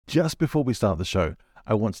just before we start the show,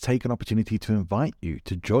 I want to take an opportunity to invite you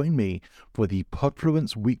to join me for the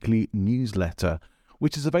Podfluence Weekly newsletter,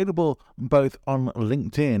 which is available both on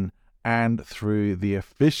LinkedIn and through the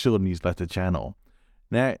official newsletter channel.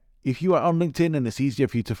 Now, if you are on LinkedIn and it's easier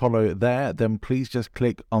for you to follow there, then please just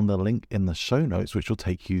click on the link in the show notes, which will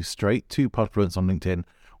take you straight to Podfluence on LinkedIn,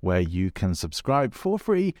 where you can subscribe for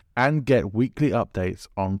free and get weekly updates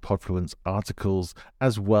on Podfluence articles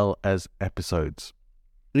as well as episodes.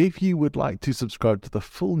 If you would like to subscribe to the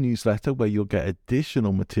full newsletter where you'll get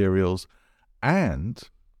additional materials and,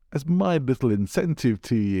 as my little incentive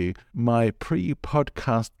to you, my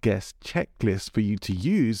pre-podcast guest checklist for you to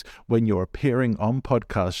use when you're appearing on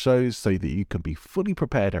podcast shows so that you can be fully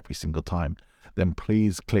prepared every single time, then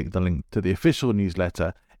please click the link to the official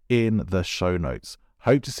newsletter in the show notes.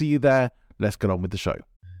 Hope to see you there. Let's get on with the show.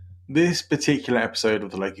 This particular episode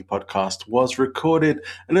of the Loki podcast was recorded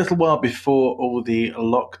a little while before all the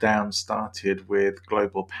lockdown started with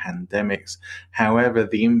global pandemics. However,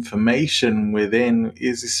 the information within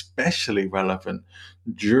is especially relevant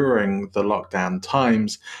during the lockdown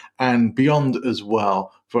times and beyond as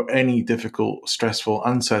well for any difficult, stressful,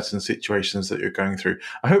 uncertain situations that you're going through.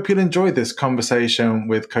 I hope you'll enjoy this conversation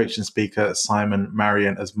with coach and speaker Simon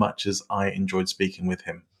Maryan as much as I enjoyed speaking with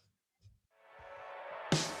him.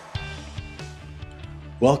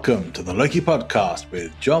 Welcome to the Loki Podcast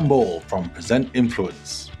with John Ball from Present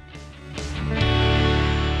Influence.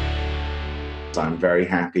 I'm very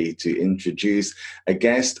happy to introduce a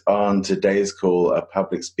guest on today's call, a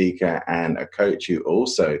public speaker and a coach who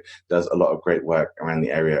also does a lot of great work around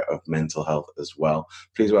the area of mental health as well.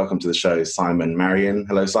 Please welcome to the show, Simon Maryan.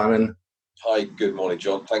 Hello, Simon. Hi, good morning,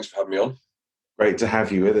 John. Thanks for having me on. Great to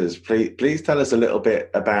have you with us. Please tell us a little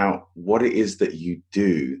bit about what it is that you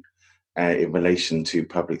do in relation to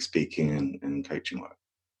public speaking and coaching work.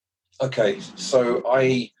 Okay, so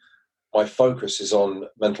my focus is on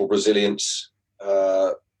mental resilience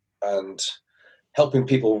and helping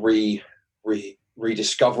people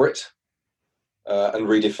rediscover it and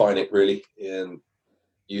redefine it, really, in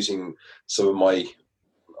using some of my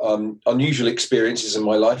unusual experiences in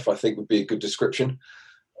my life, I think would be a good description.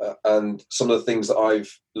 And some of the things that I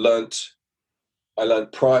learned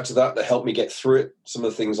prior to that helped me get through it. Some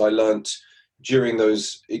of the things I learned during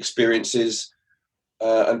those experiences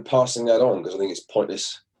and passing that on, because I think it's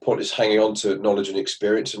pointless hanging on to knowledge and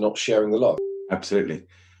experience and not sharing the love. Absolutely.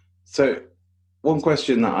 So one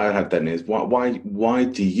question that I have then is why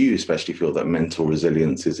do you especially feel that mental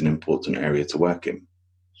resilience is an important area to work in?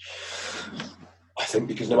 I think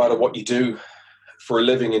because no matter what you do for a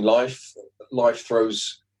living in life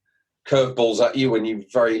throws curveballs at you when you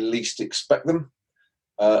very least expect them.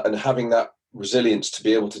 And having that resilience to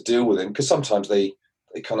be able to deal with them, because sometimes they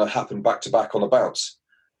kind of happen back to back on a bounce,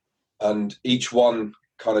 and each one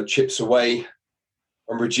kind of chips away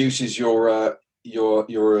and reduces your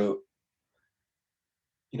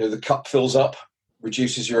the cup fills up,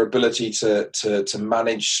 reduces your ability to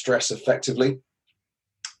manage stress effectively.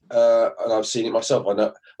 And I've seen it myself.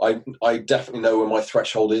 I definitely know where my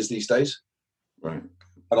threshold is these days. Right.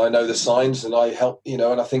 And I know the signs, and I help, and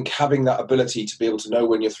I think having that ability to be able to know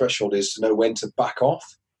when your threshold is, to know when to back off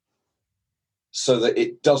so that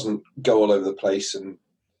it doesn't go all over the place and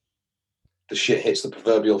the shit hits the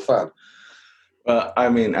proverbial fan. Well, I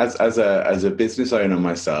mean, as a business owner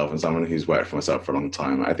myself and someone who's worked for myself for a long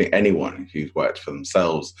time, I think anyone who's worked for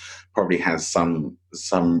themselves probably has some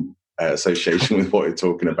association with what you're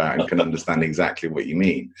talking about and can understand exactly what you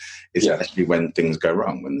mean, especially when things go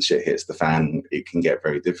wrong. When the shit hits the fan, it can get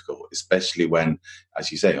very difficult, especially when,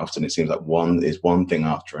 as you say, often it seems like one thing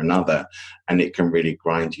after another, and it can really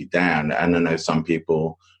grind you down. And I know some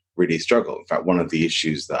people really struggle. In fact, one of the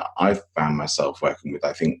issues that I've found myself working with,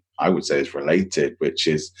 I think I would say is related, which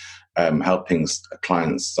is helping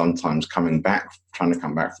clients sometimes trying to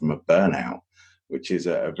come back from a burnout, which is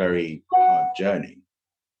a very hard journey.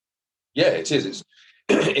 Yeah, it is.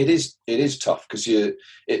 It is tough because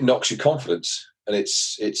it knocks your confidence, and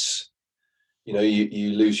it's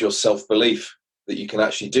you lose your self-belief that you can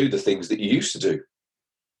actually do the things that you used to do,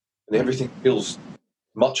 and everything feels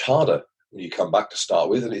much harder when you come back to start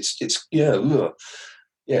with, and it's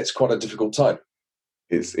quite a difficult time.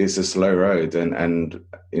 It's a slow road, and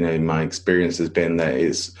my experience has been that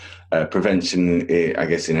it's prevention. I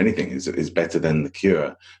guess in anything is better than the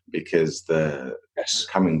cure, because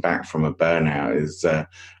coming back from a burnout is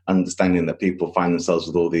understanding that people find themselves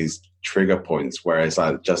with all these trigger points, whereas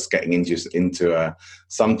just getting into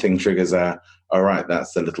something triggers all right,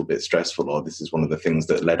 that's a little bit stressful, or this is one of the things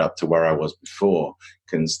that led up to where I was before,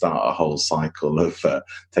 can start a whole cycle of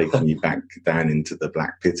taking you back down into the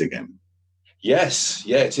black pit again. Yes,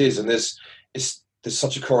 yeah, it is, and there's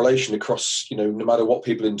such a correlation across, no matter what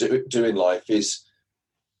people do in life, is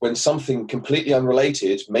when something completely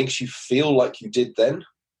unrelated makes you feel like you did then,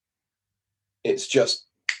 it's just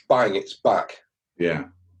bang, it's back. Yeah.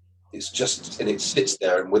 It's just, and it sits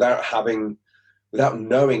there, and without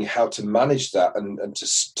knowing how to manage that and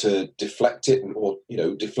to deflect it, or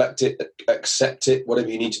deflect it, accept it, whatever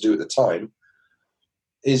you need to do at the time,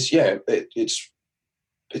 is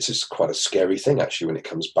it's just quite a scary thing actually when it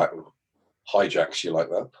comes back and hijacks you like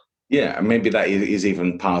that. Yeah, and maybe that is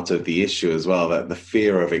even part of the issue as well, that the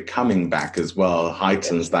fear of it coming back as well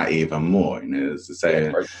heightens that even more. As I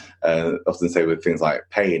say, often say with things like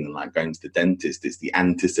pain and like going to the dentist, it's the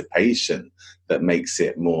anticipation that makes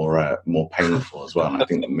it more painful as well. And I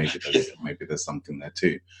think that maybe there's something there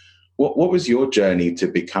too. What was your journey to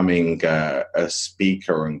becoming a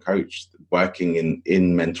speaker and coach, working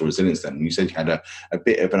in mental resilience then? You said you had a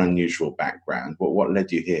bit of an unusual background. What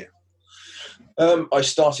led you here? I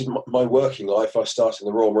started my working life. I started in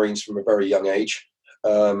the Royal Marines from a very young age.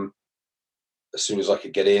 As soon as I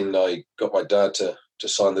could get in, I got my dad to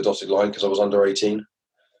sign the dotted line because I was under 18,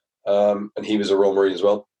 and he was a Royal Marine as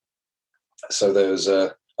well. So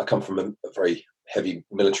I come from a very heavy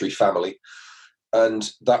military family,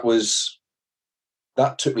 and that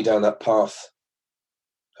took me down that path.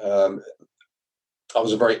 I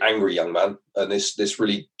was a very angry young man, and this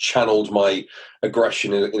really channeled my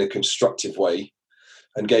aggression in a constructive way,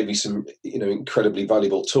 and gave me some incredibly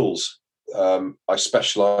valuable tools. I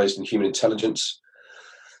specialised in human intelligence,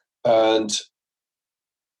 and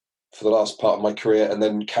for the last part of my career, and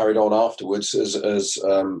then carried on afterwards as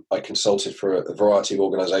I consulted for a variety of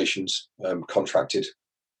organisations, contracted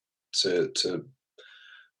to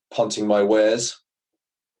punting my wares,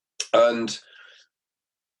 and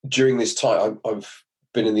during this time, I've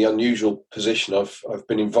been in the unusual position. I've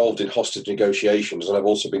been involved in hostage negotiations, and I've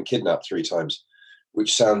also been kidnapped 3 times,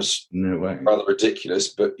 which sounds rather ridiculous.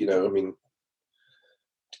 But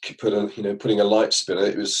putting a light spin on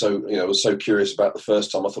it, was so I was so curious about the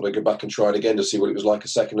first time. I thought I'd go back and try it again to see what it was like a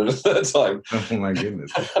second and a third time. Oh my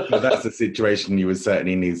goodness! Well, that's a situation you would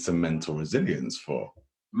certainly need some mental resilience for.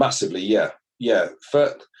 Massively, yeah.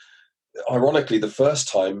 Ironically, the first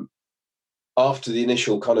time, after the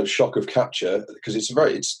initial kind of shock of capture, because it's a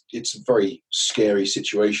very scary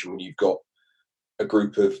situation when you've got a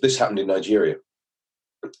group of, this happened in Nigeria,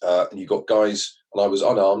 and you've got guys, and I was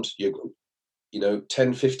unarmed,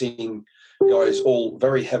 10, 15 guys, all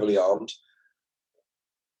very heavily armed,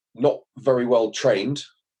 not very well trained,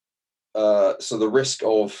 so the risk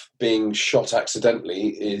of being shot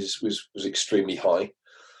accidentally was extremely high.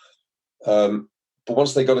 But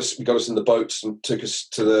once we got us in the boats and took us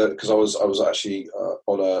because I was actually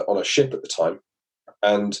on a ship at the time,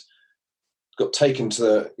 and got taken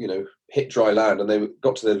to hit dry land, and they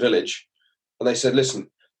got to their village, and they said,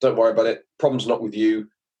 "Listen, don't worry about it. Problem's not with you.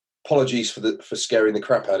 Apologies for scaring the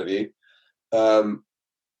crap out of you. We're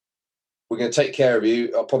going to take care of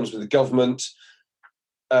you. Our problems with the government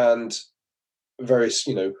and various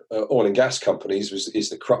oil and gas companies is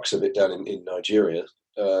the crux of it down in Nigeria."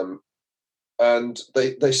 And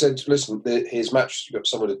they said, "Listen, here's mattresses. You've got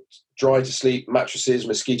somewhere to dry to sleep, mattresses,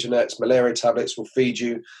 mosquito nets, malaria tablets. We'll feed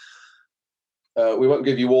you. We won't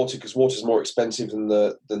give you water because water's more expensive than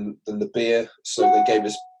the beer." So they gave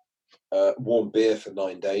us warm beer for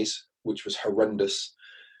 9 days, which was horrendous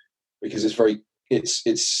because the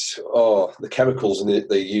chemicals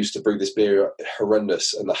they used to brew this beer are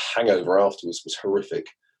horrendous, and the hangover afterwards was horrific.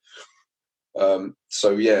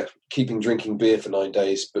 So yeah, keeping drinking beer for 9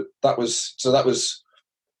 days, but that was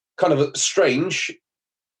kind of a strange.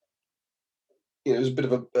 It was a bit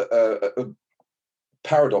of a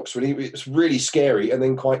paradox, really. It was really scary, and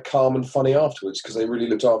then quite calm and funny afterwards because they really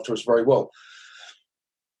looked after us very well.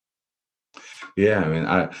 Yeah, I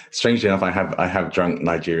mean, strangely enough, I have drunk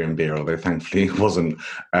Nigerian beer, although thankfully it wasn't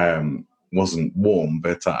warm.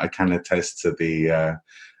 But I can attest to the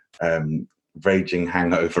raging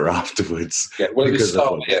hangover afterwards. Yeah, well, because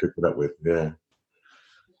of what you took it up with.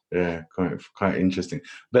 Yeah, quite interesting.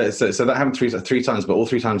 But so that happened three times, but all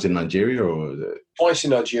 3 times in Nigeria, or twice in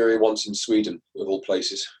Nigeria, once in Sweden, of all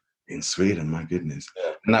places. In Sweden, my goodness!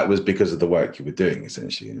 Yeah. And that was because of the work you were doing,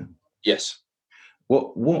 essentially. Yeah? Yes.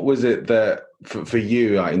 What was it that for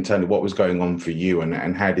you internally? What was going on for you,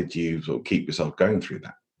 and how did you sort of keep yourself going through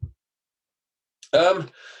that?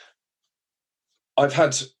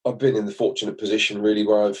 I've been in the fortunate position really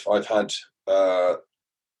where I've had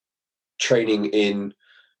training in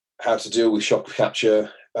how to deal with shock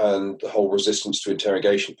capture and the whole resistance to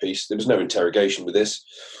interrogation piece. There was no interrogation with this.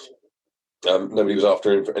 Nobody was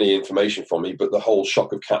after any information from me, but the whole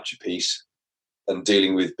shock of capture piece and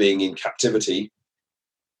dealing with being in captivity.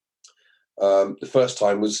 The first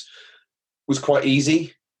time was quite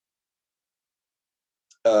easy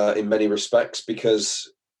in many respects,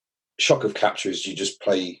 because shock of capture is you just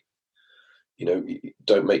play, you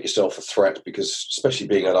don't make yourself a threat, because especially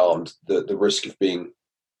being unarmed, the risk of being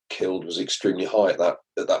killed was extremely high at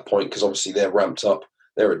that point, because obviously they're ramped up,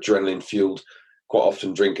 they're adrenaline fueled. Quite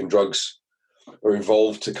often drink and drugs are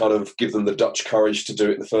involved to kind of give them the Dutch courage to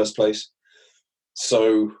do it in the first place.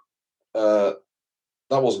 So that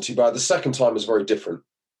wasn't too bad. The second time was very different.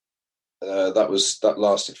 That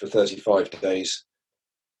lasted for 35 days,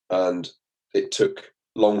 and it took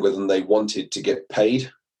longer than they wanted to get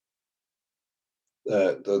paid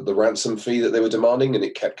the ransom fee that they were demanding, and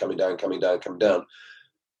it kept coming down.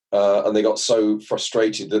 And they got so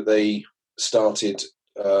frustrated that they started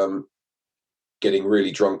getting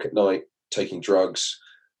really drunk at night, taking drugs,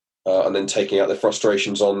 and then taking out their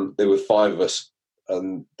frustrations on. There were 5 of us,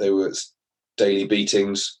 and they were daily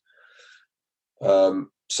beatings.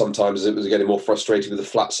 Sometimes it was getting more frustrated with the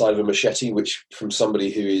flat side of a machete, which from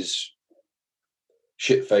somebody who is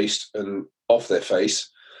shit-faced and off their face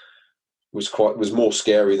was more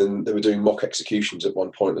scary than they were doing mock executions at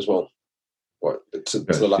one point as well. Right, to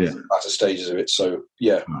the latter stages of it. So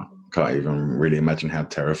yeah, can't even really imagine how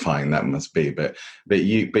terrifying that must be. But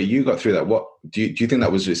you got through that. What do you think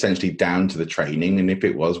that was essentially down to the training? And if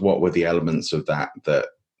it was, what were the elements of that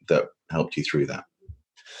helped you through that?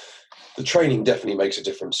 The training definitely makes a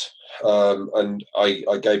difference, and I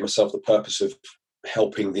gave myself the purpose of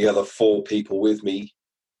helping the other 4 people with me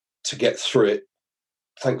to get through it.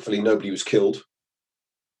 Thankfully, nobody was killed.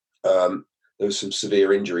 There were some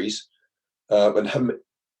severe injuries. And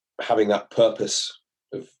having that purpose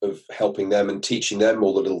of helping them and teaching them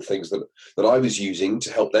all the little things that I was using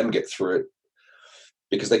to help them get through it,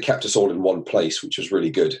 because they kept us all in one place, which was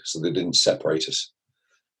really good. So they didn't separate us,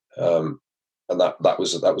 and that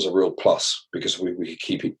was a real plus, because we could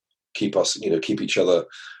keep each other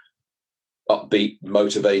upbeat,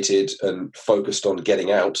 motivated, and focused on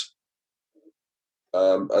getting out.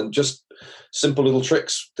 And just simple little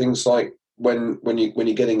tricks, things like when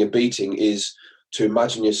you're getting a beating, is to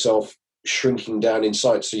imagine yourself shrinking down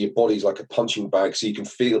inside, so your body's like a punching bag, so you can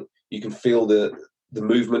feel the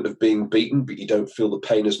movement of being beaten, but you don't feel the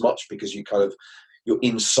pain as much, because you're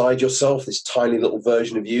inside yourself, this tiny little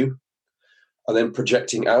version of you, and then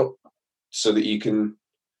projecting out so that you can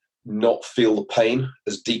not feel the pain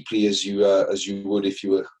as deeply as you would if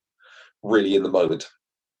you were really in the moment.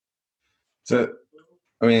 So,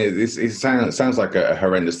 I mean, it sounds like a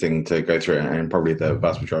horrendous thing to go through, and probably the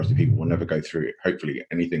vast majority of people will never go through it. Hopefully,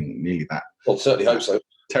 anything nearly that. Well, certainly hope so.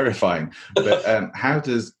 Terrifying. But how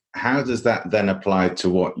does that then apply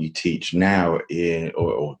to what you teach now,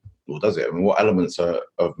 or does it? I mean, what elements of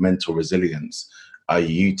mental resilience are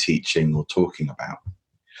you teaching or talking about?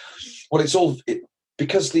 Well, it's all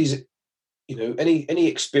because these, any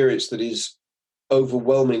experience that is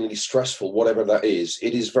overwhelmingly stressful, whatever that is,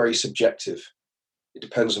 it is very subjective. It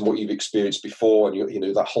depends on what you've experienced before, and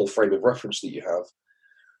that whole frame of reference that you have.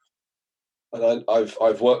 And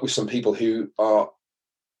I've worked with some people who are,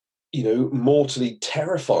 mortally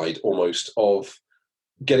terrified almost of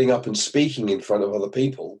getting up and speaking in front of other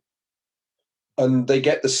people, and they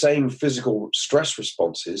get the same physical stress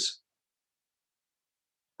responses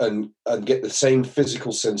and get the same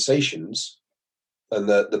physical sensations, and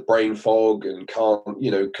the brain fog, and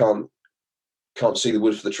can't see the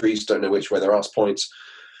wood for the trees, don't know which way their ass points,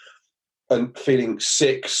 and feeling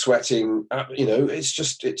sick, sweating.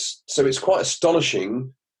 It's quite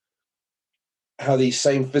astonishing how these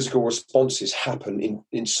same physical responses happen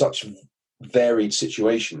in such varied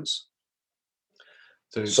situations.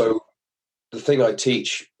 So the thing I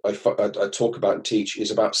teach, I talk about and teach, is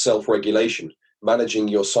about self-regulation, managing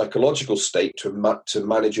your psychological state to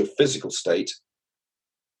manage your physical state,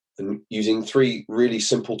 and using 3 really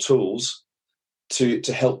simple tools to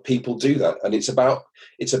help people do that. And it's about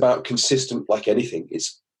consistent, like anything,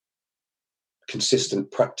 it's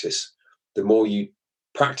consistent practice. The more you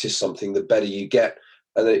practice something, the better you get,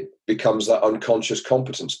 and it becomes that unconscious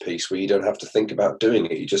competence piece where you don't have to think about doing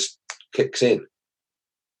it, it just kicks in.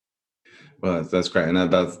 Well, that's great,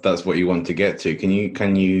 and that's what you want to get to. Can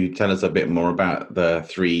you tell us a bit more about the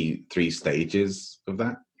three stages of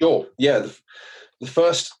that? Sure. Yeah. The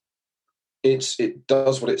first, it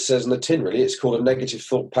does what it says in the tin, really. It's called a negative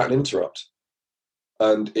thought pattern interrupt,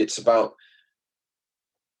 and it's about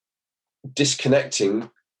disconnecting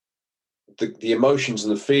the emotions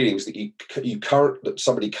and the feelings that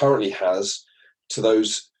somebody currently has to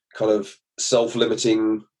those kind of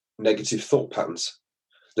self-limiting negative thought patterns.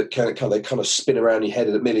 that they kind of spin around your head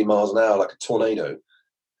at a million miles an hour like a tornado.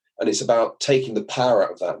 And it's about taking the power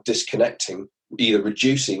out of that, disconnecting, either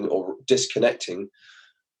reducing or disconnecting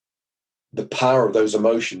the power of those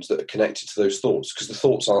emotions that are connected to those thoughts, because the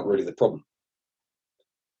thoughts aren't really the problem.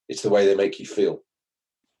 It's the way they make you feel.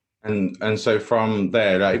 And so from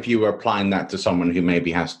there, like, if you were applying that to someone who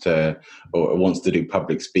maybe has to or wants to do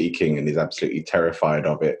public speaking and is absolutely terrified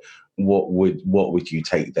of it, what would you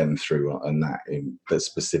take them through on that that's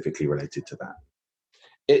specifically related to that?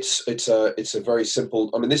 It's a very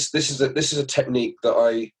simple. I mean, this is a technique that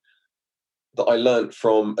I learned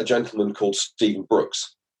from a gentleman called Stephen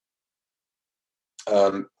Brooks,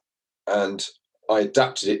 and I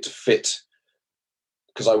adapted it to fit,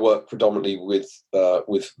 because I work predominantly with I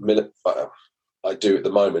do at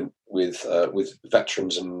the moment with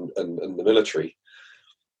veterans and the military,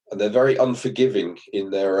 and they're very unforgiving in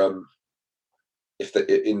their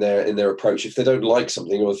in their approach. If they don't like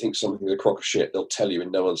something or think something's a crock of shit, they'll tell you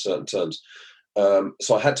in no uncertain terms.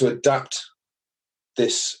 So I had to adapt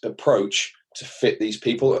this approach to fit these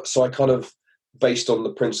people. So I kind of based on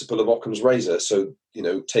the principle of Occam's razor. So,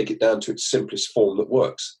 take it down to its simplest form that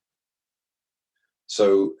works.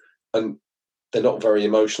 So, and they're not very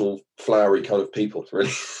emotional, flowery kind of people,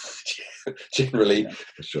 really, generally. Yeah,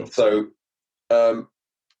 for sure. So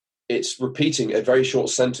it's repeating a very short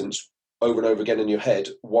sentence over and over again in your head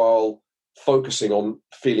while focusing on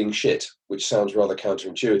feeling shit, which sounds rather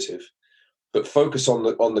counterintuitive, but focus on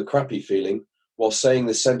the crappy feeling while saying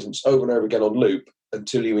the sentence over and over again on loop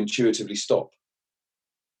until you intuitively stop.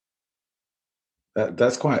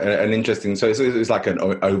 That's quite an interesting. So it's like an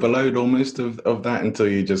overload almost of that until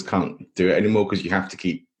you just can't do it anymore because you have to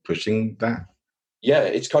keep pushing that. Yeah,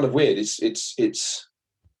 it's kind of weird. It's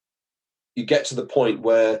you get to the point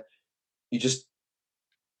where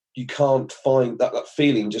you can't find that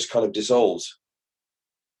feeling just kind of dissolves,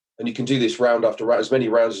 and you can do this round after round, as many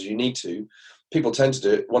rounds as you need to. People tend to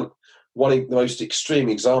do it. One of the most extreme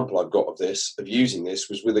example I've got of using this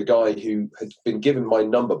was with a guy who had been given my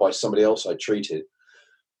number by somebody else I treated,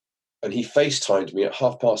 and he FaceTimed me at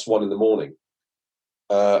 1:30 in the morning,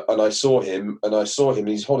 and I saw him.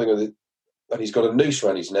 He's holding and he's got a noose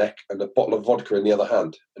around his neck and a bottle of vodka in the other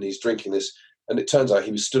hand, and he's drinking this. And it turns out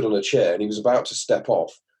he was stood on a chair and he was about to step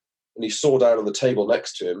off, and he saw down on the table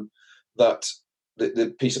next to him that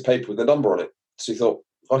the piece of paper with the number on it. So he thought,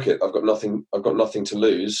 "Fuck it, I've got nothing to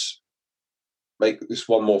lose. Make this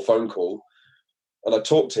one more phone call." And I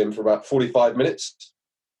talked to him for about 45 minutes,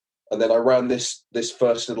 and then I ran this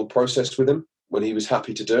first little process with him when he was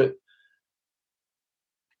happy to do it.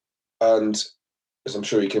 And as I'm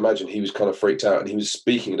sure you can imagine, he was kind of freaked out, and he was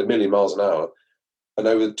speaking at a million miles an hour. And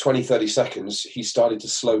over 20, 30 seconds, he started to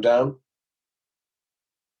slow down,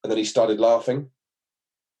 and then he started laughing.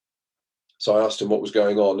 So I asked him what was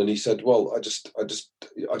going on, and he said, "Well, I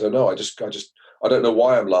don't know. I don't know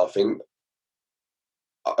why I'm laughing.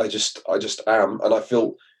 I just am, and I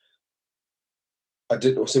feel." I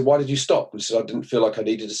said, "Why did you stop?" And he said, "I didn't feel like I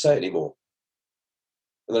needed to say it anymore."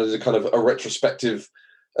 And then there's a kind of a retrospective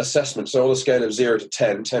assessment. So on a scale of 0 to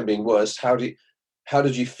 10, 10 being worst, how did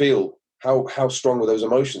you feel? How strong were those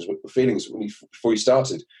emotions, feelings before you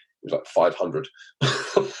started? It was like 500.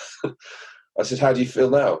 I said, "How do you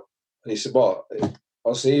feel now?" And he said, "Well,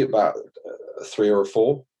 I'll see about a 3 or a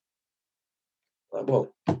 4. I'm like,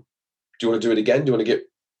 "Well, do you want to do it again? Do you want to get?"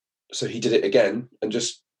 So he did it again and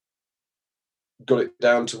just got it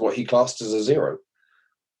down to what he classed as a 0.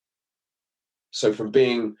 So from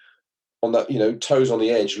being on that, toes on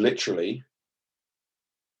the edge, literally.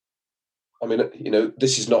 I mean,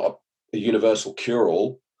 this is not a universal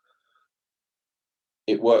cure-all.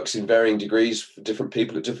 It works in varying degrees for different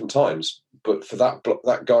people at different times. But for that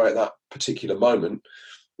guy at that particular moment,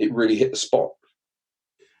 it really hit the spot.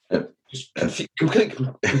 Just complete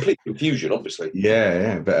confusion, obviously.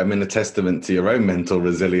 Yeah. But I mean, a testament to your own mental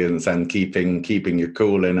resilience and keeping your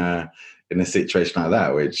cool in a situation like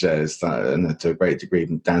that, which is to a great degree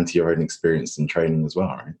down to your own experience and training as well,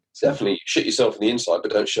 right? So, definitely shit yourself on the inside,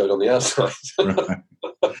 but don't show it on the outside.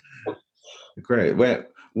 right. Great.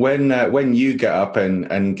 When you get up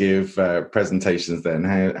and give presentations, then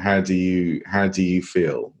how do you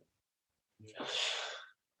feel?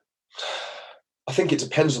 I think it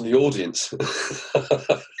depends on the audience.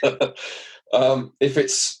 If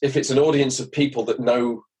it's an audience of people that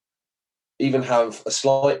even have a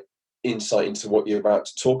slight insight into what you're about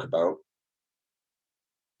to talk about,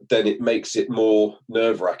 then it makes it more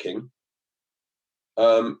nerve-wracking.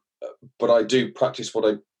 But I do practice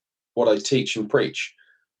what I teach and preach.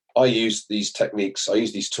 I use these techniques. I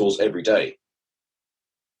use these tools every day.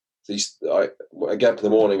 I get up in the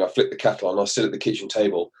morning, I flick the kettle on, I sit at the kitchen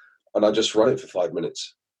table, and I just run it for 5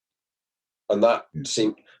 minutes. And that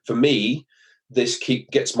seemed, for me,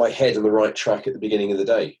 gets my head on the right track at the beginning of the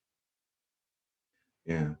day.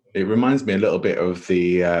 Yeah, it reminds me a little bit of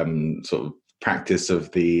the sort of practice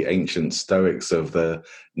of the ancient Stoics of the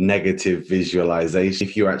negative visualization.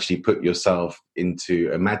 If you actually put yourself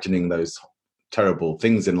into imagining those terrible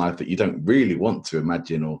things in life that you don't really want to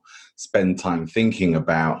imagine or spend time thinking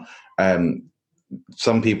about,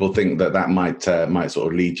 some people think that might sort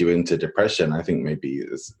of lead you into depression. I think maybe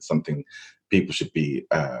it's something people should be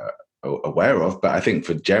aware of, but I think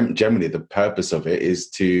for generally the purpose of it is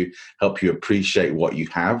to help you appreciate what you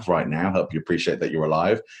have right now, help you appreciate that you're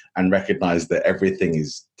alive, and recognize that everything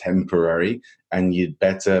is temporary, and you'd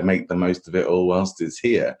better make the most of it all whilst it's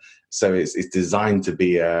here. So it's designed to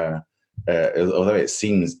be although it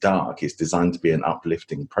seems dark, it's designed to be an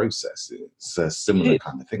uplifting process. It's a similar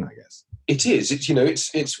kind of thing, I guess. It is.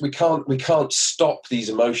 It's we can't stop these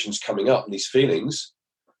emotions coming up and these feelings,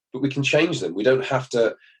 but we can change them. We don't have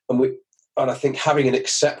to. And I think having an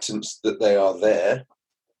acceptance that they are there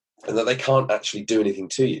and that they can't actually do anything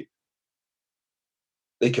to you.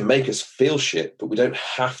 They can make us feel shit, but we don't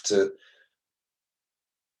have to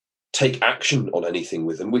take action on anything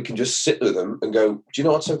with them. We can just sit with them and go, do you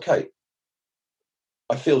know what's okay?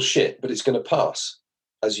 I feel shit, but it's going to pass,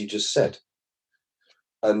 as you just said.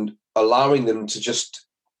 And allowing them to just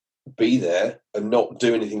be there and not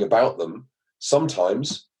do anything about them,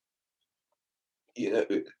 sometimes,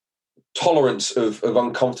 tolerance of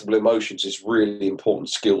uncomfortable emotions is really important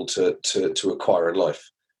skill to acquire in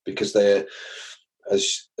life, because they're,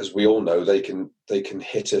 as we all know, they can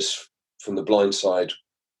hit us from the blind side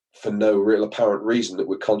for no real apparent reason that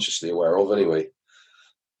we're consciously aware of anyway.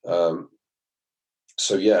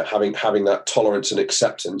 So yeah, having that tolerance and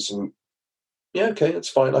acceptance, and okay, it's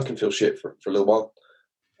fine, I can feel shit for a little while.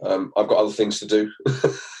 I've got other things to do.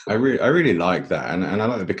 I really like that, and I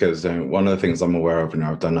like it because one of the things I'm aware of,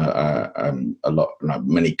 I've done a lot,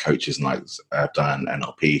 many coaches nights. I've done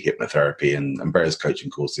NLP, hypnotherapy, and various coaching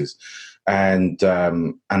courses, and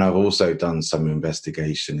I've also done some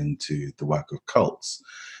investigation into the work of cults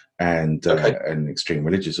and extreme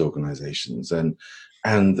religious organizations, and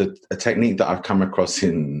a technique that I've come across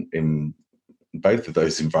in both of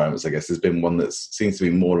those environments, I guess, has been one that seems to be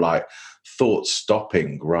more like thought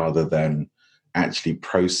stopping rather than actually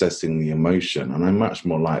processing the emotion. And I much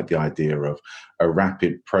more like the idea of a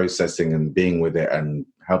rapid processing and being with it and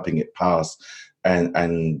helping it pass. And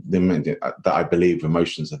that I believe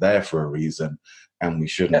emotions are there for a reason, and we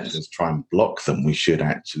shouldn't just try and block them. We should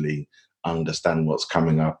actually understand what's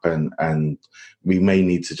coming up, and we may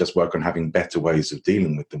need to just work on having better ways of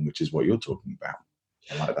dealing with them, which is what you're talking about.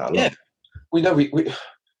 I like that a lot. We know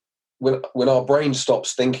when our brain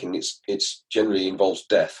stops thinking, it's generally involves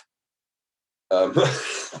death.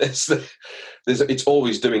 It's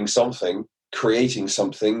always doing something, creating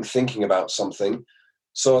something, thinking about something.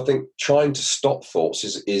 So I think trying to stop thoughts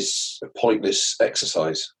is a pointless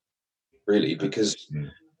exercise, really, because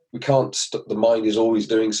we can't. The mind is always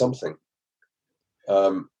doing something.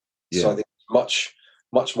 So I think it's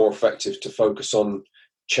much more effective to focus on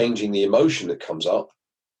changing the emotion that comes up,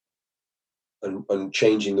 and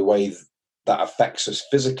changing the way that affects us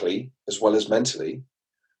physically as well as mentally.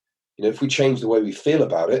 If we change the way we feel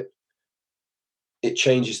about it, it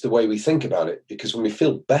changes the way we think about it. Because when we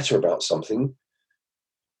feel better about something,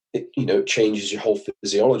 it changes your whole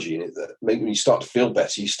physiology. And when you start to feel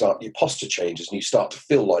better, your posture changes, and you start to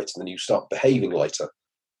feel lighter, and then you start behaving lighter.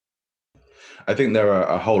 I think there are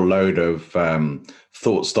a whole load of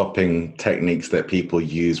thought-stopping techniques that people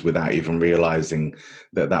use without even realizing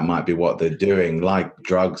that might be what they're doing, like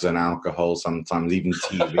drugs and alcohol, sometimes even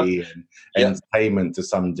TV and entertainment to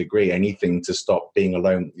some degree, anything to stop being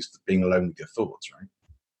alone with your thoughts, right?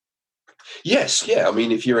 Yes, yeah. I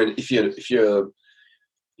mean, if you're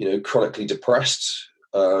chronically depressed,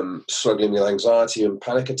 struggling with anxiety and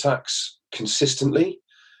panic attacks consistently,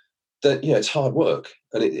 then it's hard work,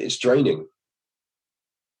 and it's draining.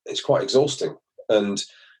 It's quite exhausting, and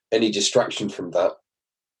any distraction from that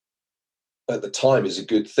at the time is a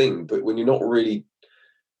good thing. But when you're not really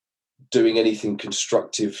doing anything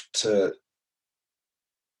constructive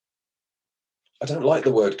I don't like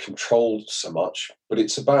the word control so much, but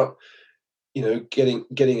it's about getting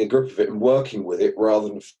a grip of it and working with it rather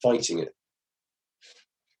than fighting it.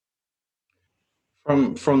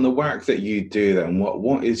 From the work that you do, then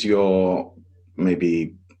what is your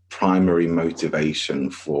maybe primary motivation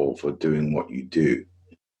for doing what you do?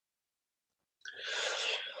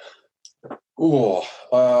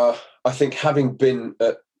 I think having been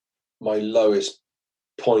at my lowest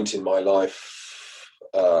point in my life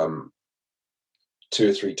 2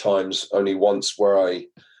 or 3 times, only once where I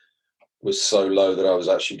was so low that I was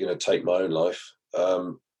actually going to take my own life.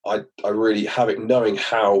 I really, knowing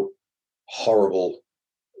how horrible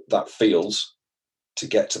that feels to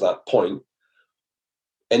get to that point,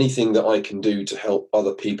 anything that I can do to help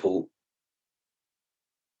other people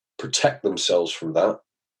protect themselves from that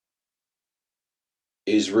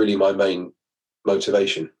is really my main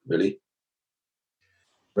motivation, really.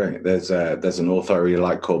 Right. There's an author I really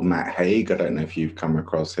like called Matt Haig. I don't know if you've come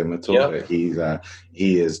across him at all, Yeah. but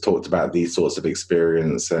he has talked about these sorts of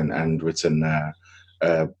experience and written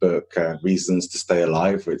a book, Reasons to Stay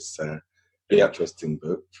Alive, which is an interesting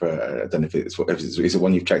book. I don't know if is it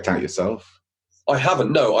one you've checked out yourself? I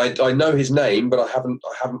haven't. No, I know his name, but I haven't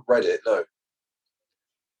read it. No.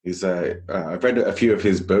 He's I've read a few of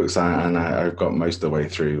his books, and I've got most of the way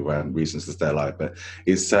through Reasons to Stay Alive. But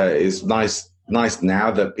it's nice now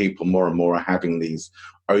that people more and more are having these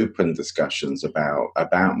open discussions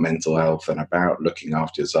about mental health and about looking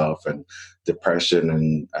after yourself and depression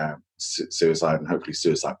and suicide and hopefully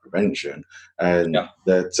suicide prevention, and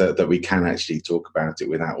that we can actually talk about it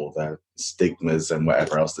without all the stigmas and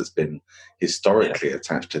whatever else that's been historically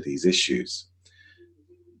attached to these issues.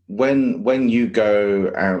 When you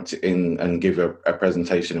go out and give a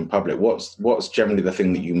presentation in public, what's generally the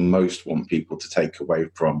thing that you most want people to take away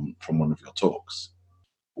from one of your talks?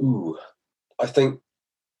 Ooh, I think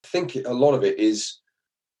a lot of it is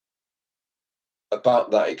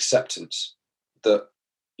about that acceptance that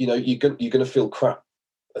you're going to feel crap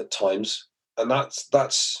at times, and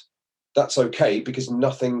that's okay, because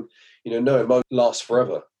nothing, no emotion lasts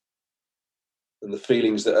forever. And the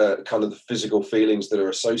feelings that are kind of the physical feelings that are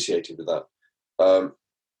associated with that.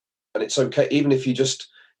 And it's okay, even if you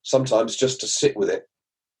sometimes just to sit with it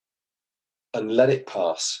and let it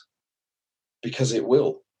pass, because it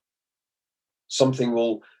will. Something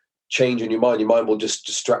will change in your mind. Your mind will just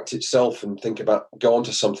distract itself and go on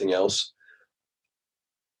to something else.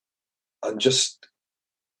 And just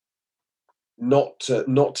not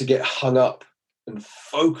to get hung up and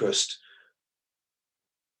focused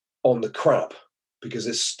on the crap, because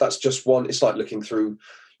that's just one. It's like looking through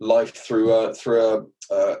life through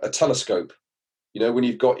a telescope. When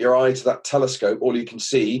you've got your eye to that telescope, all you can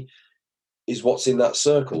see is what's in that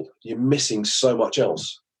circle. You're missing so much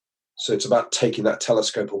else. So it's about taking that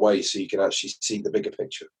telescope away so you can actually see the bigger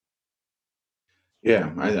picture.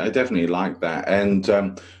 Yeah, I definitely like that.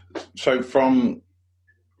 And so from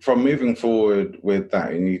moving forward with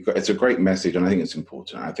that, and it's a great message, and I think it's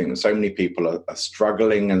important. I think that so many people are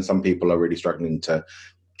struggling, and some people are really struggling to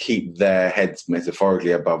keep their heads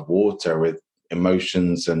metaphorically above water with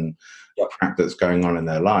emotions and crap that's going on in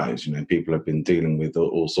their lives. People have been dealing with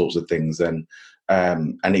all sorts of things, and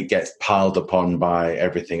it gets piled upon by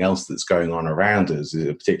everything else that's going on around us,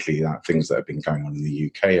 particularly things that have been going on in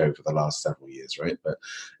the UK over the last several years, right? But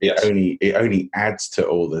it only adds to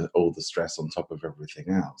all the stress on top of everything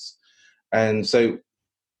else. And so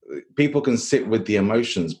people can sit with the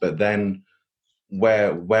emotions, but then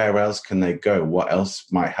where else can they go? What else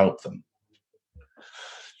might help them?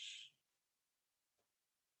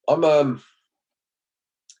 One of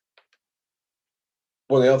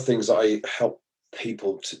the other things that I help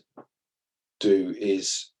people to do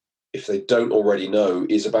is, if they don't already know,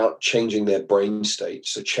 is about changing their brain state.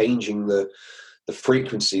 So changing the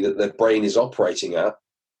frequency that their brain is operating at,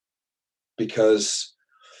 because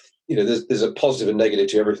there's a positive and negative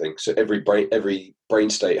to everything. So every brain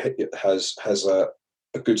state has a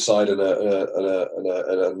good side and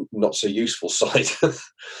a not so useful side.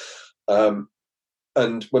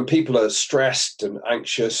 And when people are stressed and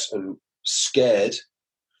anxious and scared,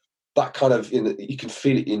 that kind of you can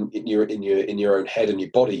feel it in your own head and your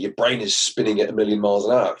body. Your brain is spinning at 1,000,000 miles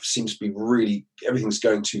an hour. It seems to be everything's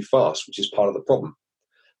going too fast, which is part of the problem.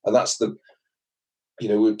 And that's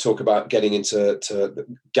we talk about getting into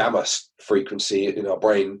the gamma frequency in our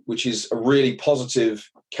brain, which is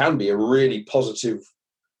can be a really positive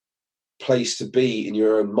place to be in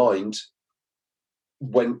your own mind,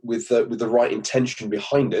 when with the right intention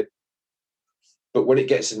behind it. But when it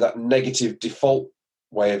gets in that negative default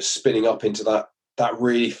way of spinning up into that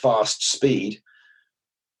really fast speed,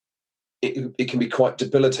 it can be quite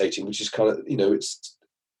debilitating, which is kind of, it's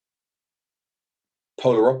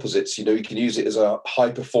polar opposites. You can use it as a high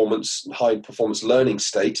performance learning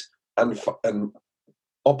state and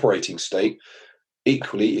operating state.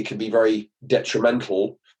 Equally, it can be very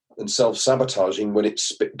detrimental and self-sabotaging when it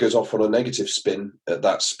goes off on a negative spin at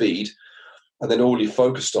that speed, and then all you're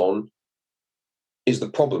focused on is the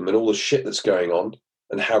problem and all the shit that's going on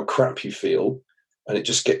and how crap you feel, And it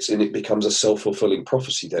just gets in, it becomes a self-fulfilling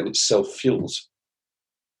prophecy then. It self-fuels.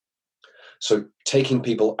 So taking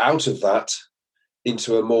people out of that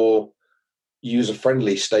into a more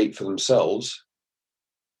user-friendly state for themselves,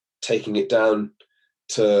 taking it down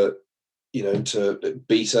to, to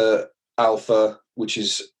beta, alpha, which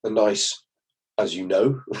is a nice, as you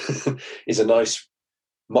know, is a nice,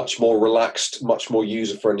 much more relaxed, much more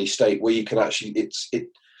user-friendly state where you can actually, it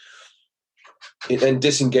then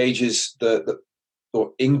disengages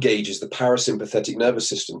or engages the parasympathetic nervous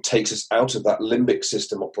system, takes us out of that limbic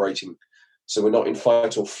system operating. So we're not in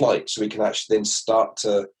fight or flight. So we can actually then start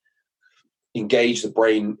to engage the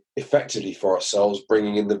brain effectively for ourselves,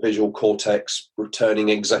 bringing in the visual cortex, returning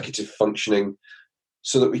executive functioning,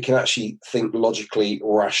 so that we can actually think logically,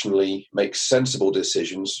 rationally, make sensible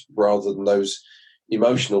decisions rather than those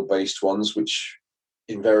emotional-based ones, which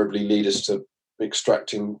invariably lead us to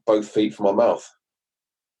extracting both feet from our mouth.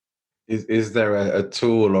 Is there a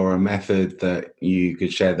tool or a method that you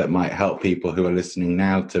could share that might help people who are listening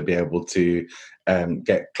now to be able to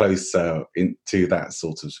get closer into that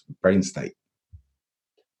sort of brain state?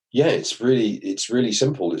 Yeah, it's really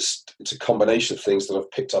simple. It's a combination of things that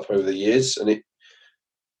I've picked up over the years, and it,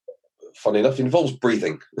 funny enough, involves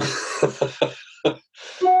breathing.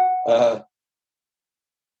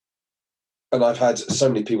 And I've had so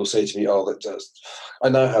many people say to me, I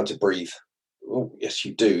know how to breathe. Well, yes,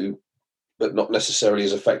 you do, but not necessarily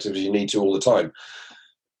as effective as you need to all the time.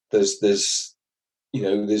 There's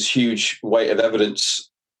huge weight of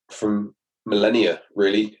evidence from millennia,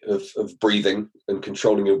 really, of breathing and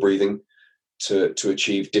controlling your breathing to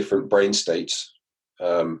achieve different brain states.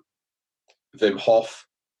 Wim Hof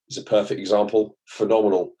is a perfect example.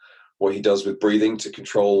 Phenomenal what he does with breathing to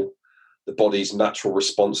control the body's natural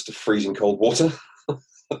response to freezing cold water.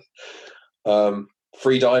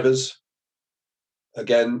 Free divers,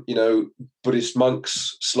 again, Buddhist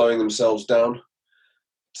monks slowing themselves down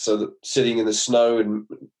so that sitting in the snow and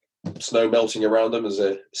snow melting around them as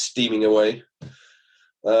they're steaming away.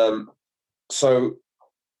 So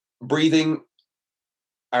breathing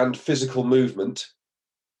and physical movement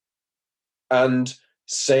and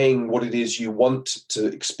saying what it is you want to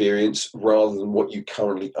experience rather than what you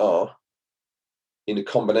currently are in a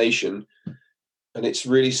combination. And it's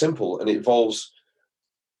really simple, and it involves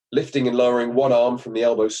lifting and lowering one arm from the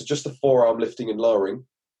elbow. So just the forearm lifting and lowering.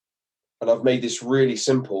 And I've made this really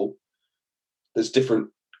simple. There's different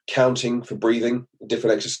counting for breathing,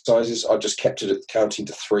 different exercises. I've just kept it at counting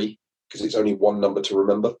to 3 because it's only one number to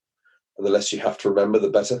remember. And the less you have to remember, the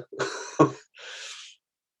better.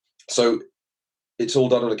 So it's all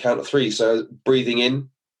done on a count of 3. So breathing in,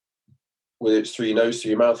 whether it's through your nose, through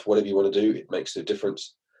your mouth, whatever you want to do, it makes no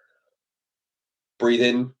difference. Breathe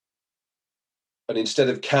in. And instead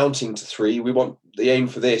of counting to 3, the aim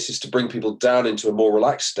for this is to bring people down into a more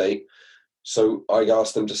relaxed state. So I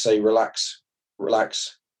ask them to say, relax,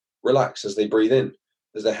 relax, relax as they breathe in,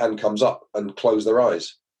 as their hand comes up, and close their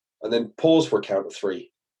eyes. And then pause for a count of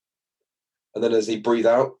 3. And then as they breathe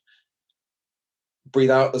out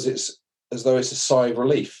as though it's a sigh of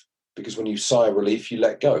relief. Because when you sigh of relief, you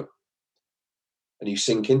let go. And you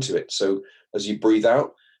sink into it. So as you breathe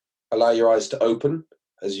out, allow your eyes to open.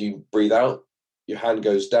 As you breathe out, your hand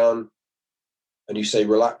goes down and you say,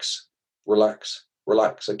 relax, relax,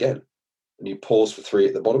 relax again. And you pause for 3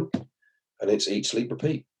 at the bottom, and it's eat, sleep,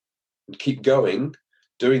 repeat. And keep going,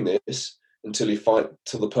 doing this until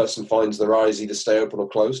the person finds their eyes either stay open or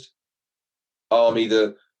closed. Arm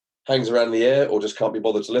either hangs around the air or just can't be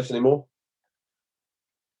bothered to lift anymore.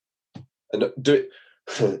 And do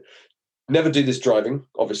it. Never do this driving,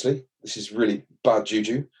 obviously. This is really bad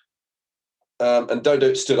juju. And don't do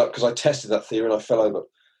it stood up, because I tested that theory and I fell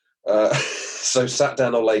over. So sat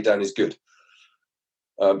down or lay down is good,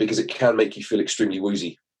 because it can make you feel extremely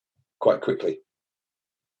woozy quite quickly,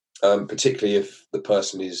 particularly if the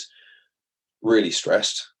person is really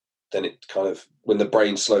stressed. Then it kind of, when the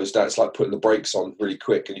brain slows down, it's like putting the brakes on really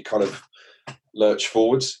quick and you kind of lurch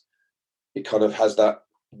forwards. It kind of has that,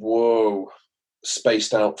 whoa,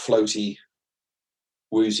 spaced out, floaty,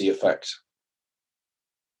 woozy effect.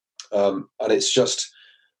 And it's just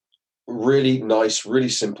really nice, really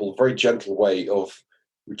simple, very gentle way of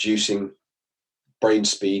reducing brain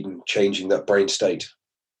speed and changing that brain state.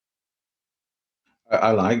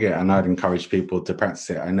 I like it, and I'd encourage people to practice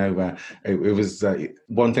it. I know it was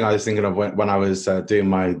one thing I was thinking of when I was doing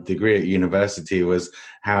my degree at university was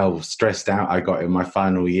how stressed out I got in my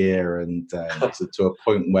final year, and to a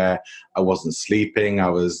point where I wasn't sleeping.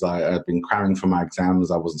 I'd been cramming for my exams.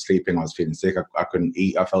 I wasn't sleeping. I was feeling sick. I couldn't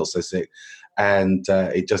eat. I felt so sick, and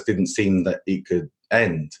it just didn't seem that it could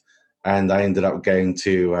end. and I ended up going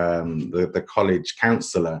to the college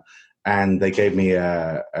counselor, and they gave me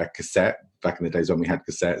a cassette back in the days when we had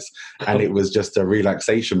cassettes, and it was just a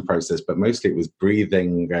relaxation process, but mostly it was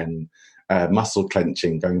breathing and muscle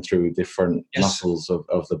clenching, going through different muscles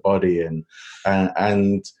of the body, and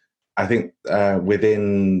I think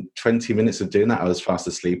within 20 minutes of doing that, I was fast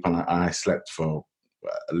asleep, and I slept for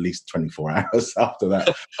at least 24 hours after that.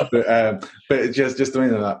 But just doing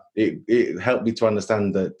that, it helped me to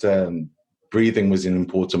understand that breathing was an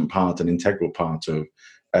important part, an integral part of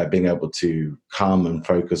being able to calm and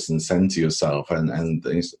focus and center yourself. And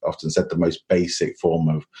it's often said the most basic form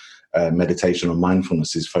of meditation or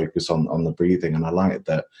mindfulness is focus on the breathing. And I like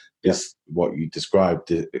that what you described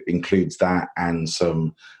includes that, and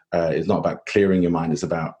some, it's not about clearing your mind, it's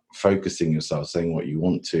about focusing yourself, saying what you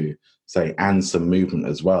want to say, and some movement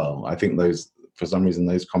as well. I think those, for some reason,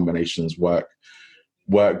 those combinations work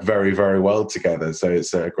very, very well together. So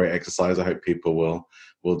it's a great exercise. I hope people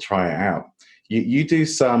will try it out. You do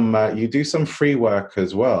some free work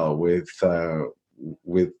as well with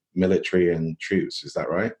military and troops. Is that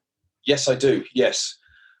right? Yes, I do. Yes,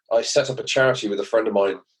 I set up a charity with a friend of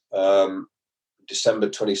mine, December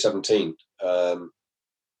 2017.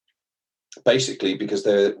 Basically, because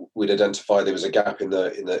we'd identified there was a gap in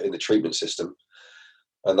the treatment system,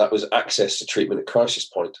 and that was access to treatment at crisis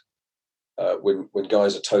point. When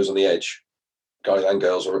guys are toes on the edge, guys and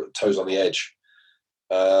girls are toes on the edge.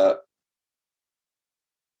 The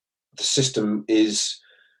system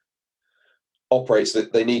operates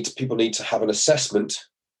that people need to have an assessment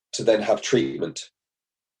to then have treatment,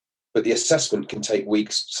 but the assessment can take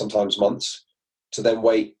weeks, sometimes months, to then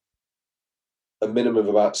wait a minimum of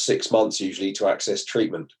about 6 months usually to access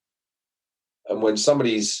treatment. And when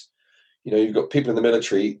somebody's, you've got people in the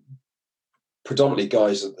military, predominantly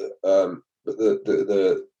guys, but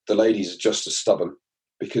the ladies are just as stubborn,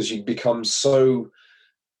 because you become so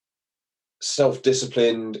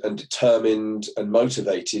self-disciplined and determined and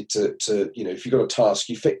motivated to if you've got a task,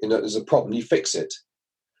 there's a problem, you fix it.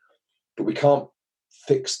 But we can't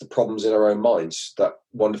fix the problems in our own minds. That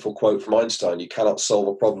wonderful quote from Einstein, you cannot solve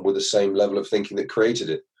a problem with the same level of thinking that created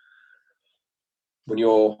it. When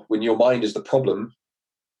your mind is the problem,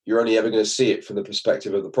 you're only ever going to see it from the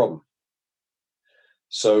perspective of the problem.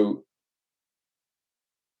 So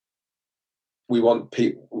we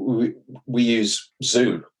use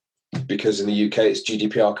Zoom because in the UK it's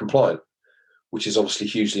GDPR compliant, which is obviously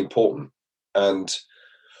hugely important. And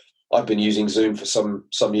I've been using Zoom for some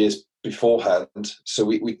years beforehand, so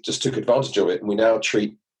we just took advantage of it, and we now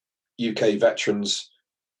treat UK veterans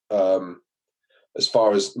as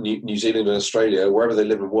far as New Zealand and Australia, wherever they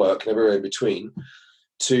live and work, and everywhere in between,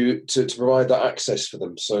 to provide that access for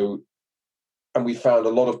them. So, and we found a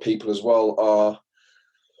lot of people as well are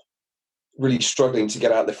really struggling to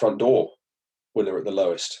get out the front door when they're at the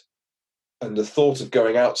lowest. And the thought of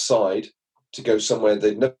going outside to go somewhere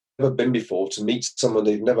they've never been before, to meet someone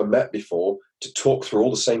they've never met before, to talk through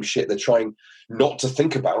all the same shit they're trying not to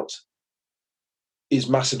think about, is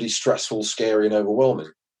massively stressful, scary, and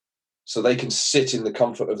overwhelming. So they can sit in the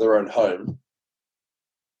comfort of their own home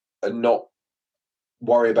and not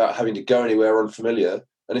worry about having to go anywhere unfamiliar.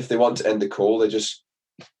 And if they want to end the call, they just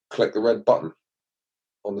click the red button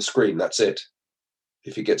on the screen. That's it.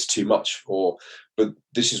 If it gets too much, but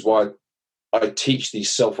this is why I teach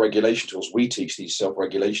these self-regulation tools. We teach these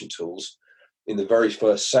self-regulation tools in the very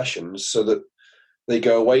first sessions, so that they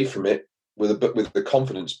go away from it with the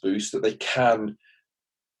confidence boost that they can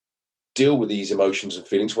deal with these emotions and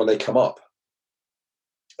feelings when they come up.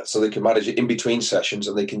 So they can manage it in between sessions,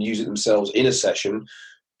 and they can use it themselves in a session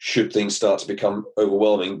should things start to become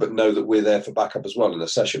overwhelming, but know that we're there for backup as well in a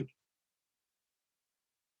session.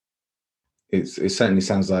 It certainly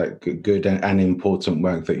sounds like good and important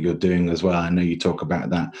work that you're doing as well. I know you talk about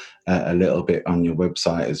that a little bit on your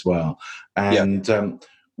website as well. And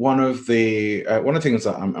one of the things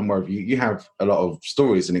that I'm aware of, you have a lot of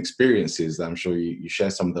stories and experiences that I'm sure you share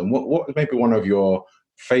some of them. What maybe one of your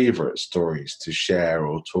favorite stories to share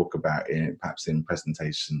or talk about perhaps in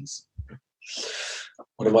presentations?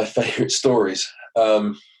 One of my favorite stories.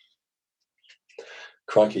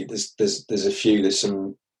 Crikey, there's a few. There's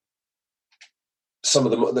some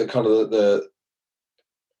of the kind of the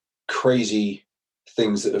crazy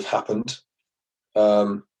things that have happened,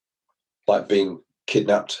 like being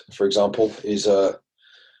kidnapped, for example, is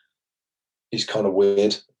kind of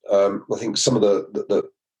weird. I think some of the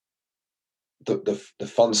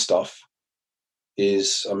fun stuff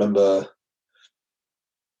is, I remember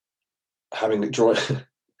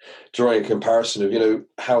drawing a comparison of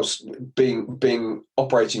how being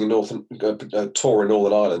operating in tour in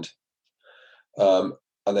Northern Ireland.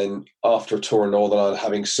 and then after a tour in Northern Ireland,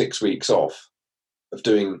 having 6 weeks off of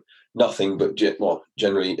doing nothing but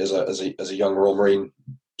generally as a young Royal Marine,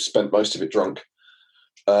 spent most of it drunk,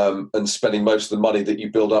 and spending most of the money that you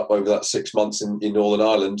build up over that 6 months in Northern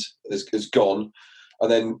Ireland is gone,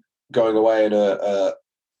 and then going away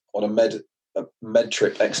on a med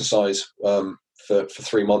trip exercise for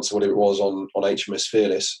 3 months or whatever it was on HMS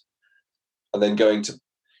Fearless, and then going to,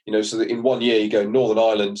 so that in 1 year you go Northern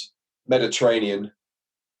Ireland, Mediterranean,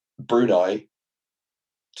 Brunei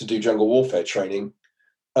to do jungle warfare training,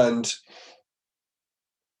 and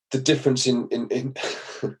the difference in the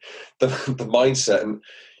mindset, and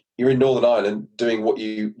you're in Northern Ireland doing what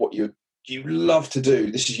you love to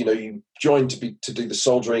do. This is, you joined to do the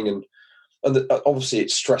soldiering, and obviously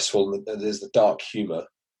it's stressful, and there's the dark humor,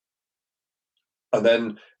 and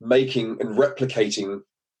then making and replicating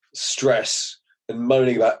stress and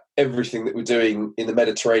moaning about everything that we're doing in the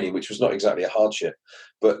Mediterranean, which was not exactly a hardship,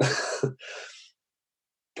 but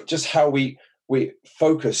just how we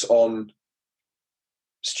focus on,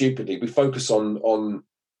 stupidly, we focus on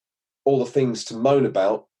all the things to moan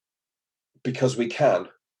about because we can,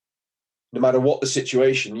 no matter what the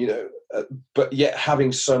situation, but yet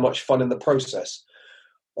having so much fun in the process.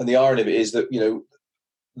 And the irony of it is that,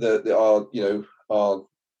 our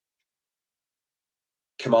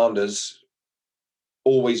commanders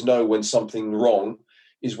always know when something wrong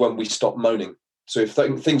is when we stop moaning. So if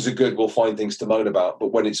things are good, we'll find things to moan about.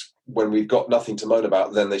 But when we've got nothing to moan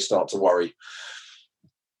about, then they start to worry.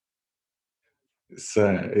 It's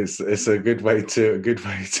a good way to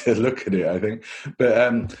look at it, I think.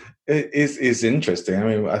 But it's interesting. I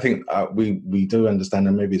mean, I think we do understand,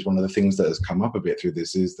 and maybe it's one of the things that has come up a bit through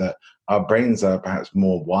this, is that our brains are perhaps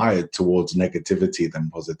more wired towards negativity than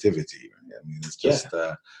positivity. I mean, it's just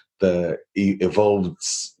the evolved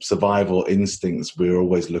survival instincts. We're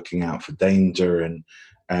always looking out for danger,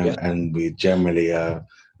 and we generally are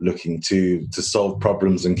looking to solve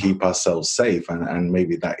problems and keep ourselves safe, and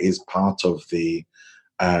maybe that is part of the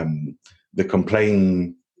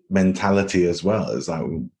complain mentality as well. Is like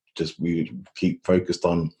we keep focused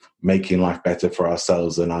on making life better for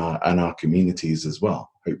ourselves and our communities as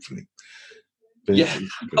well, hopefully. But yeah.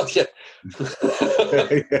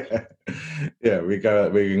 We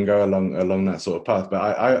can go along that sort of path. But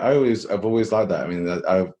I've always liked that. I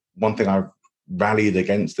mean, one thing I've rallied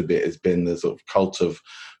against a bit has been the sort of cult of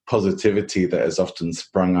positivity that has often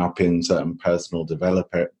sprung up in certain personal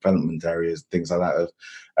development areas, things like that,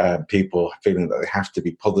 of people feeling that they have to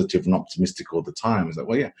be positive and optimistic all the time. It's like,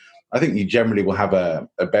 well, yeah, I think you generally will have a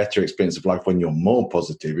better experience of life when you're more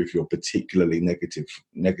positive, if you're particularly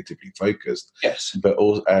negatively focused. Yes. But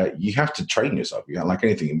also, you have to train yourself. Like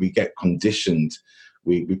anything, we get conditioned.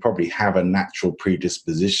 We probably have a natural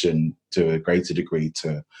predisposition to a greater degree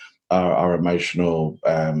to our emotional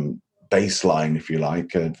baseline, if you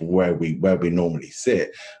like, of where we normally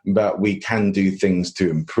sit, but we can do things to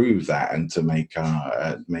improve that and to make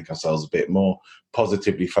ourselves a bit more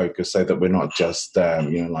positively focused, so that we're not just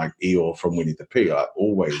like Eeyore from Winnie the Pooh, like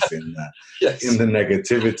always in the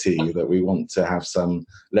negativity, that we want to have some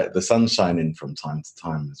let the sunshine in from time to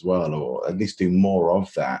time as well, or at least do more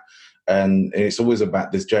of that. And it's always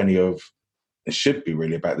about this journey of, it should be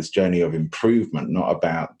really about this journey of improvement, not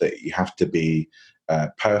about that you have to be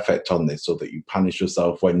perfect on this, or that you punish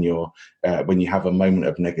yourself when you have a moment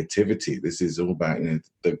of negativity. This is all about,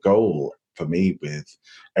 the goal for me with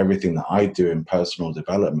everything that I do in personal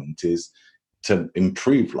development is to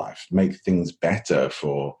improve life, make things better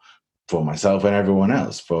for myself and everyone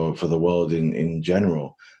else, for the world in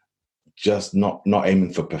general. Just not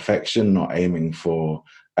aiming for perfection, not aiming for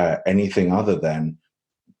anything other than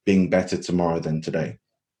being better tomorrow than today.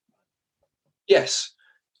 Yes.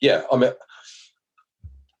 Yeah. I mean,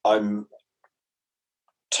 I'm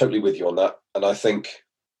totally with you on that. And I think,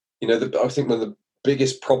 I think one of the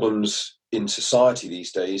biggest problems in society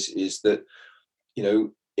these days is that,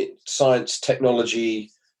 science, technology,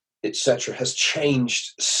 etc., has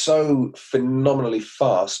changed so phenomenally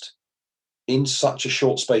fast in such a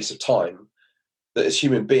short space of time that as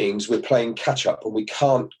human beings, we're playing catch up, and we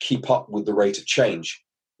can't keep up with the rate of change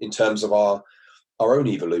in terms of our own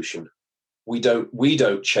evolution. We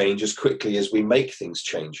don't change as quickly as we make things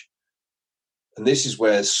change. And this is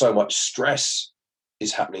where so much stress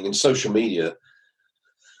is happening in social media.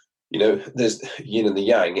 There's yin and the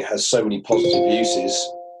yang. It has so many positive uses.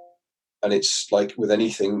 And it's like with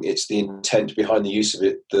anything, it's the intent behind the use of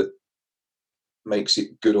it that makes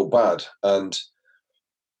it good or bad. And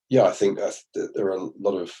yeah, I think that there are a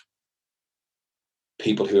lot of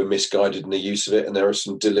people who are misguided in the use of it. And there are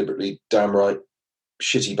some deliberately downright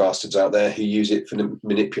shitty bastards out there who use it for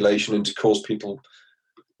manipulation and to cause people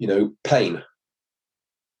pain,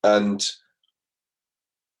 and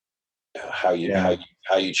how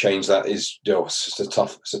you change that is, it's a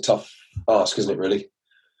tough ask, isn't it? Really.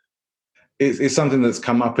 It's something that's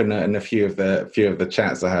come up in a few of the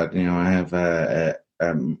chats I had. I have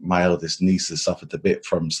my eldest niece has suffered a bit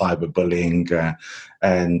from cyberbullying,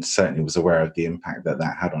 and certainly was aware of the impact that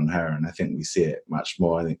had on her. And I think we see it much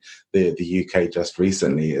more. I think the UK just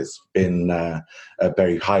recently has been a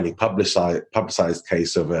very highly publicised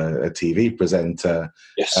case of a TV presenter,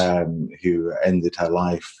 yes, who ended her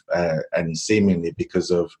life, and seemingly because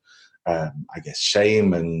of I guess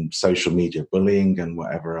shame and social media bullying and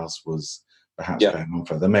whatever else was perhaps going on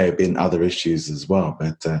for her. There may have been other issues as well,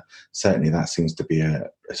 but certainly that seems to be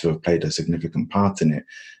sort of played a significant part in it.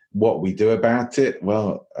 What we do about it,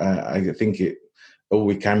 well, I think all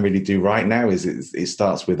we can really do right now is it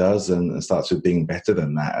starts with us, and it starts with being better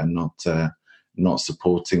than that, and not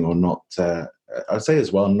supporting, or not, I'd say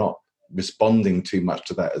as well, not responding too much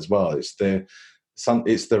to that as well. It's the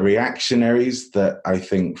reactionaries that I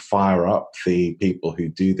think fire up the people who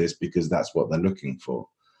do this, because that's what they're looking for.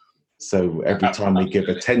 So every time we give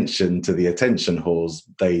attention to the attention whores,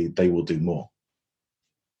 they will do more.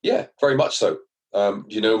 Yeah, very much so. One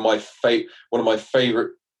of my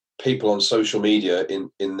favorite people on social media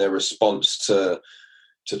in their response to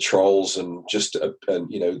trolls and just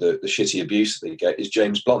the shitty abuse that they get is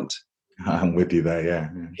James Blunt. I'm with you there. Yeah.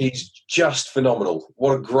 He's just phenomenal.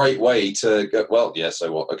 What a great way to go. Well, yeah.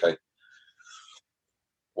 So what? Okay.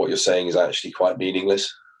 What you're saying is actually quite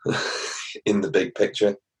meaningless in the big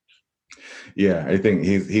picture. Yeah, I think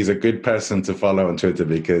he's a good person to follow on Twitter,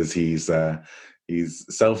 because he's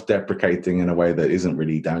self-deprecating in a way that isn't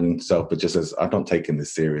really downing himself, but just says, "I'm not taking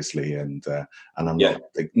this seriously, and I'm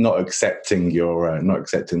not accepting not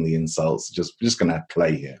accepting the insults. Just going to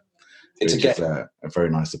play here." It's a very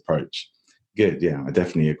nice approach. Good, yeah, I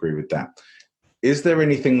definitely agree with that. Is there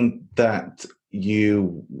anything that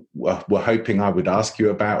you were hoping I would ask you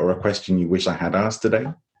about, or a question you wish I had asked today?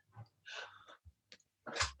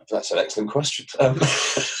 That's an excellent question.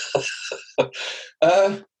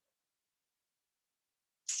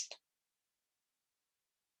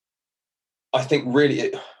 I think really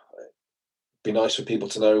it'd be nice for people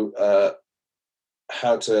to know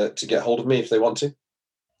how to get hold of me if they want to.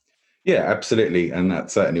 Yeah, absolutely, and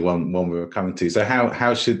that's certainly one we were coming to. So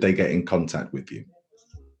how should they get in contact with you?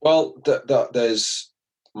 Well, there's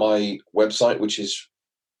my website, which is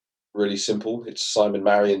really simple. It's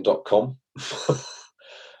simonmaryan.com.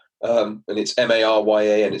 And it's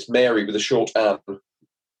Maryan, and it's Mary with a short N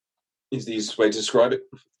is the easiest way to describe it.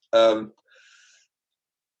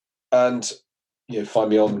 And find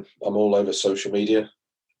me I'm all over social media.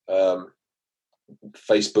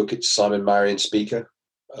 Facebook, it's Simon Maryan Speaker,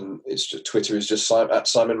 and it's just, Twitter is just at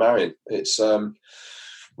Simon Maryan. It's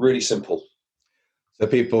really simple. So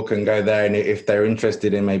people can go there, and if they're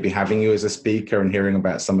interested in maybe having you as a speaker and hearing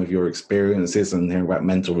about some of your experiences and hearing about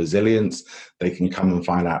mental resilience, they can come and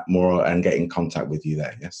find out more and get in contact with you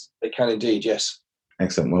there, yes? They can indeed, yes.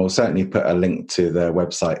 Excellent. Well, we'll certainly put a link to the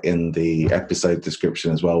website in the episode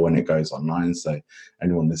description as well when it goes online. So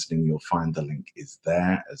anyone listening, you'll find the link is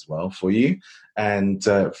there as well for you. And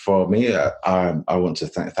for me, I want to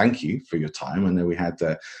thank you for your time. I know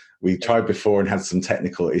we tried before and had some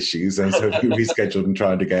technical issues, and so we rescheduled and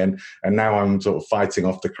tried again. And now I'm sort of fighting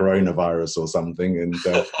off the coronavirus or something, and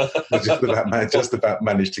just about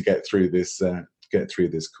managed to get through this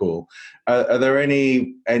call. Are there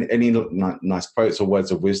any nice quotes or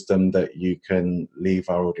words of wisdom that you can leave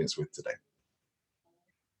our audience with today?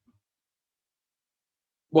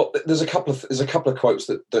 Well, there's a couple of quotes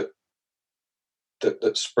that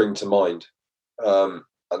spring to mind.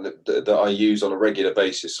 And that I use on a regular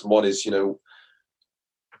basis. One is,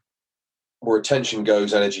 where attention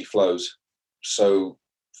goes, energy flows. So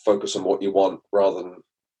focus on what you want rather than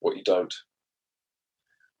what you don't.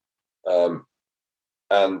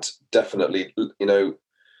 And definitely,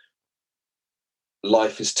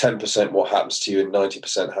 life is 10% what happens to you and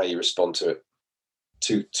 90% how you respond to it.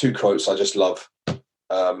 Two quotes I just love.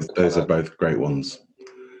 Those are both great ones.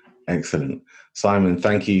 Excellent. Simon,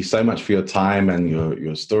 thank you so much for your time and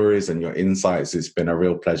your stories and your insights. It's been a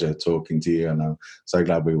real pleasure talking to you, and I'm so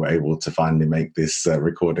glad we were able to finally make this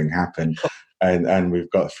recording happen. And we've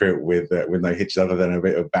got through it with no hitches other than a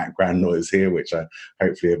bit of background noise here, which I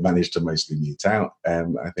hopefully have managed to mostly mute out.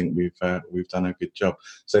 I think we've done a good job.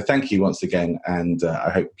 So thank you once again, and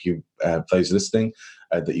I hope you, those listening,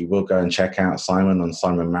 that you will go and check out Simon on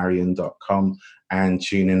simonmaryan.com and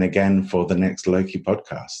tune in again for the next Loki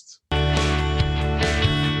podcast.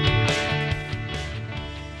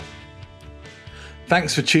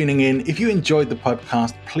 Thanks for tuning in. If you enjoyed the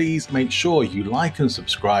podcast, please make sure you like and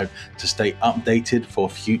subscribe to stay updated for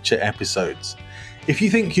future episodes. If you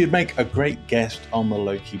think you'd make a great guest on the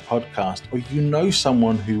Loki podcast, or you know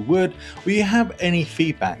someone who would, or you have any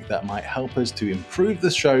feedback that might help us to improve the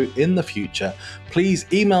show in the future, please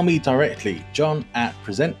email me directly,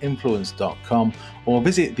 john@presentinfluence.com, or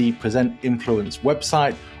visit the Present Influence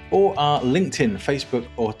website or our LinkedIn, Facebook,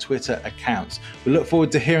 or Twitter accounts. We look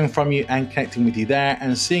forward to hearing from you and connecting with you there,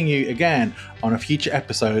 and seeing you again on a future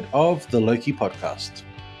episode of the Loki podcast.